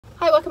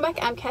Hi, welcome back.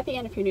 I'm Kathy,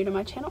 and if you're new to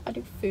my channel, I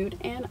do food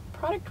and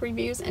product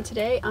reviews, and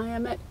today I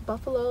am at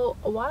Buffalo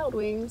Wild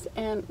Wings,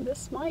 and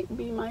this might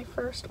be my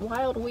first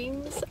Wild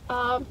Wings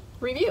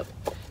review.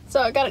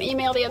 So I got an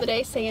email the other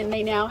day saying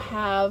they now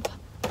have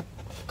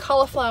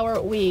cauliflower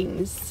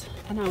wings,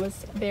 and I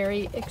was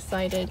very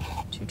excited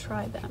to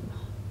try them.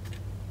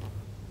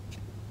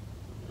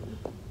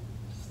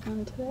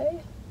 Sun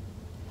today.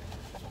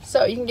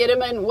 So you can get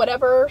them in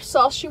whatever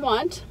sauce you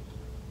want.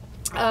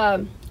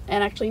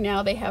 And actually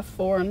now they have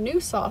 4 new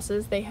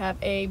sauces. They have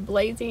a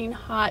blazing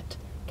hot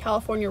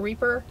California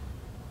Reaper,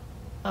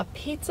 a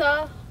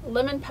pizza,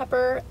 lemon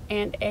pepper,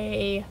 and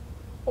a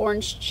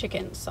orange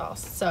chicken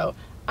sauce. So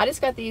I just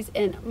got these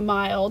in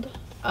mild,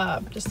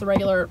 just the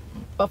regular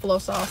buffalo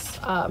sauce,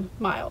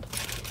 mild,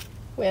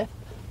 with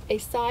a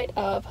side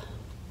of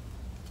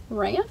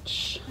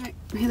ranch. All right,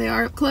 here they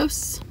are up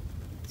close.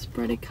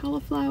 Spreaded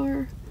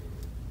cauliflower,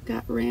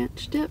 got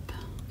ranch dip,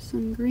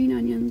 some green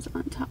onions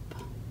on top.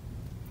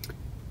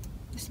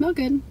 They smell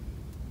good.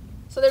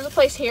 So there's a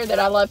place here that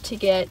I love to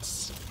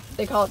get.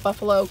 They call it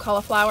Buffalo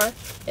Cauliflower.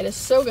 It is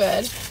so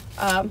good.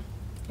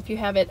 If you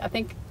have it, I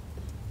think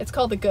it's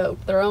called the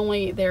Goat.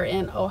 They're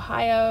in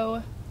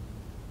Ohio,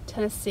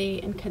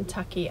 Tennessee, and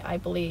Kentucky, I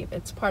believe.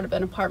 It's part of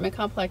an apartment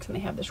complex, and they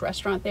have this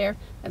restaurant there.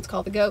 And it's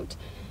called the Goat.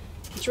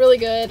 It's really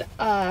good.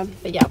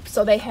 But yeah,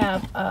 so they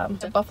have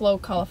the Buffalo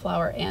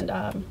Cauliflower,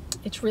 and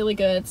it's really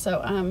good.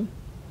 So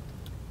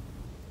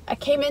I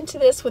came into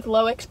this with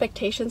low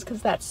expectations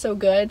because that's so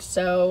good,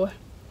 so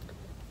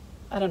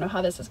I don't know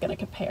how this is going to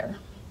compare.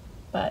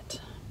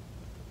 But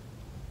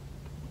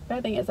the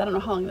bad thing is I don't know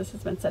how long this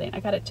has been sitting. I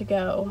got it to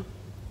go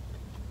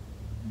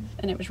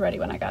and it was ready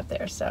when I got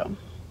there, so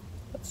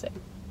let's see.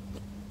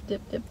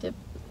 Dip, dip, dip.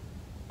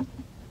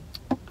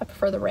 I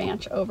prefer the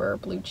ranch over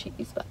blue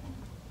cheese, but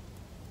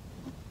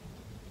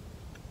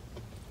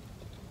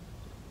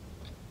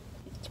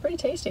it's pretty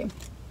tasty.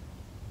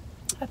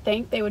 I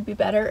think they would be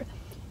better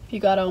if you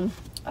got them,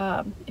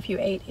 if you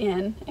ate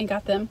in and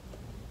got them,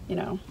 you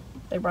know,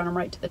 they brought them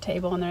right to the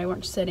table and they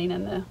weren't sitting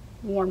in the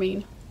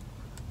warming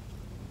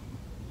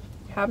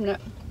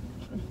cabinet.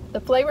 The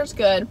flavor's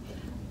good,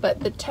 but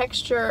the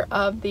texture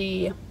of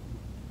the,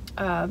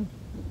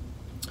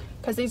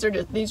 because these are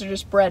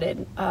just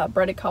breaded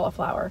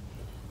cauliflower,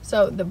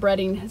 so the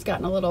breading has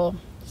gotten a little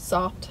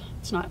soft.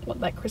 It's not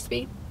that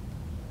crispy,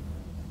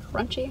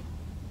 crunchy.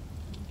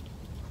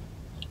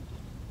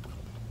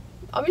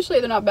 Obviously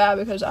they're not bad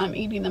because I'm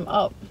eating them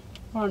up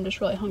or I'm just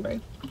really hungry.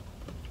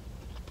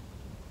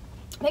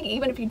 I think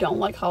even if you don't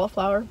like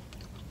cauliflower,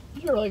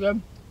 these are really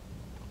good.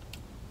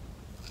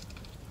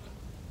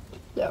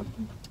 Yeah.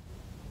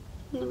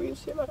 Let me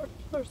see about it.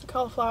 There's the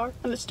cauliflower.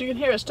 And this, you can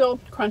hear it's still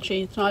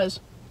crunchy. It's not as,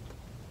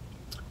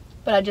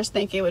 but I just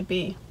think it would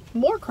be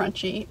more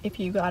crunchy if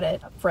you got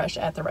it fresh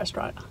at the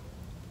restaurant.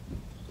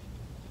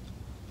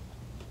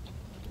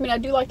 I mean, I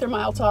do like their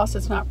mild sauce.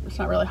 It's not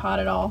really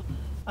hot at all.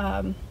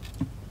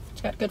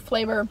 It's got good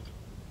flavor,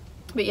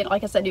 but yeah,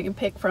 like I said, you can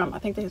pick from, I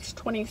think there's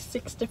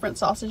 26 different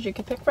sauces you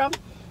can pick from.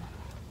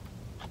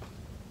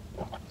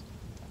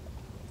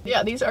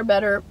 Yeah, these are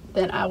better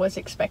than I was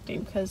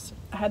expecting because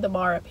I had the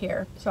bar up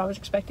here, so I was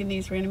expecting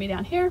these were going to be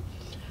down here.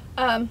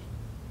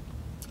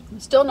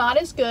 Still not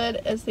as good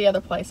as the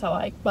other place I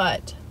like,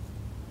 but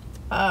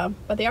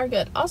they are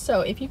good.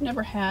 Also, if you've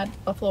never had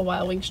Buffalo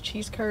Wild Wings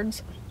cheese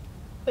curds,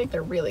 I think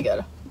they're really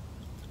good.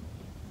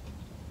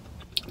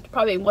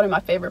 Probably one of my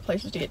favorite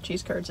places to get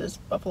cheese curds is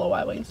Buffalo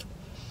Wild Wings.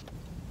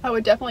 I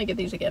would definitely get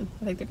these again.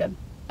 I think they're good,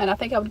 and I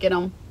think I would get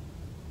them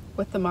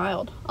with the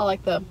mild. I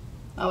like the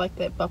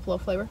buffalo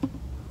flavor.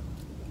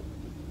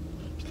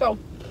 So,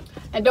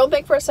 and don't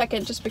think for a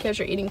second just because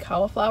you're eating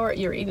cauliflower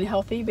you're eating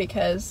healthy,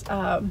 because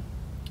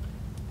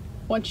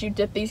once you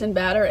dip these in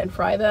batter and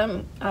fry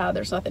them,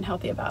 there's nothing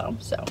healthy about them.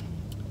 So,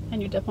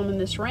 and you dip them in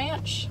this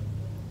ranch,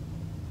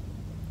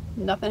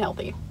 nothing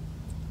healthy,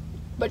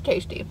 but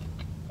tasty.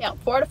 Yeah,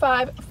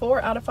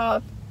 4 out of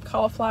 5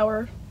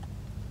 cauliflower.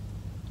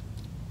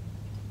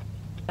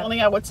 The only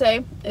thing I would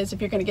say is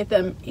if you're going to get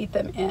them, eat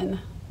them in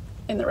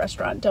the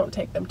restaurant. Don't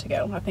take them to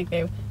go. I think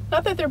they,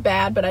 not that they're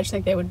bad, but I just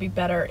think they would be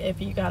better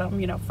if you got them,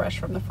 you know, fresh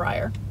from the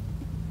fryer.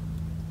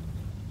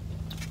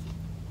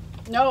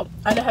 No,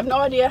 I have no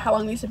idea how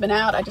long these have been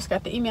out. I just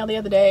got the email the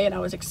other day and I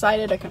was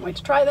excited. I couldn't wait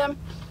to try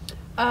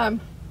them.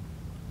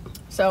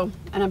 So,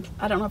 and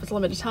I don't know if it's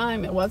limited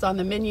time. It was on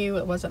the menu.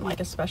 It wasn't like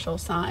a special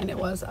sign. It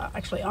was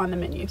actually on the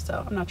menu.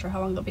 So I'm not sure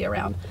how long they'll be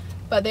around,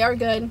 but they are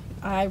good.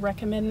 I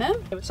recommend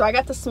them. So I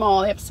got the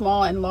small. They have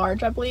small and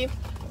large, I believe,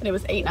 and it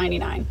was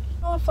 $8.99.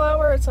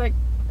 Cauliflower, it's like,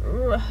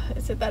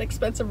 is it that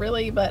expensive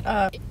really? But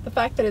the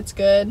fact that it's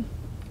good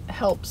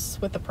helps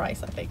with the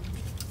price, I think,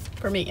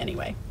 for me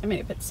anyway. I mean,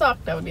 if it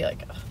sucked, I would be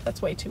like, that's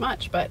way too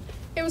much, but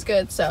it was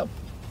good. So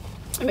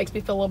it makes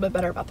me feel a little bit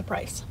better about the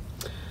price.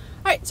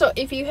 Alright, so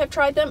if you have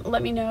tried them,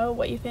 let me know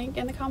what you think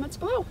in the comments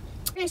below.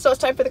 Okay, so it's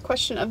time for the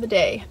question of the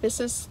day.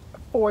 This is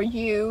for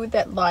you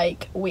that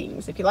like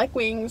wings. If you like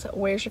wings,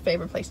 where's your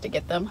favorite place to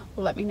get them?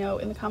 Let me know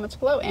in the comments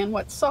below. And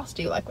what sauce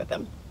do you like with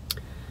them?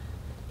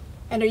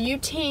 And are you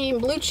team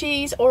blue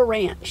cheese or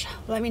ranch?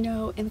 Let me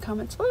know in the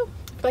comments below.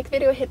 If you like the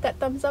video, hit that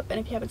thumbs up, and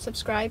if you haven't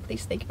subscribed,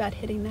 please think about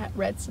hitting that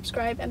red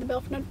subscribe and the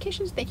bell for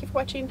notifications. Thank you for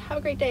watching. Have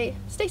a great day.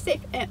 Stay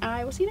safe, and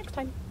I will see you next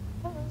time.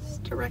 It's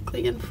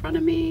directly in front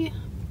of me,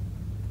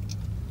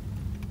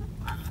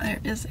 there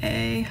is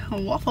a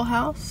Waffle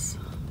House.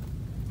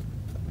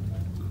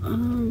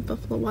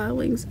 Buffalo Wild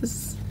Wings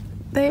is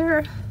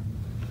there.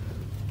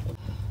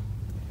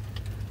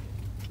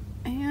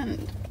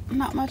 And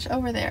not much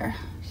over there.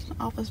 Just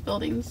office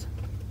buildings.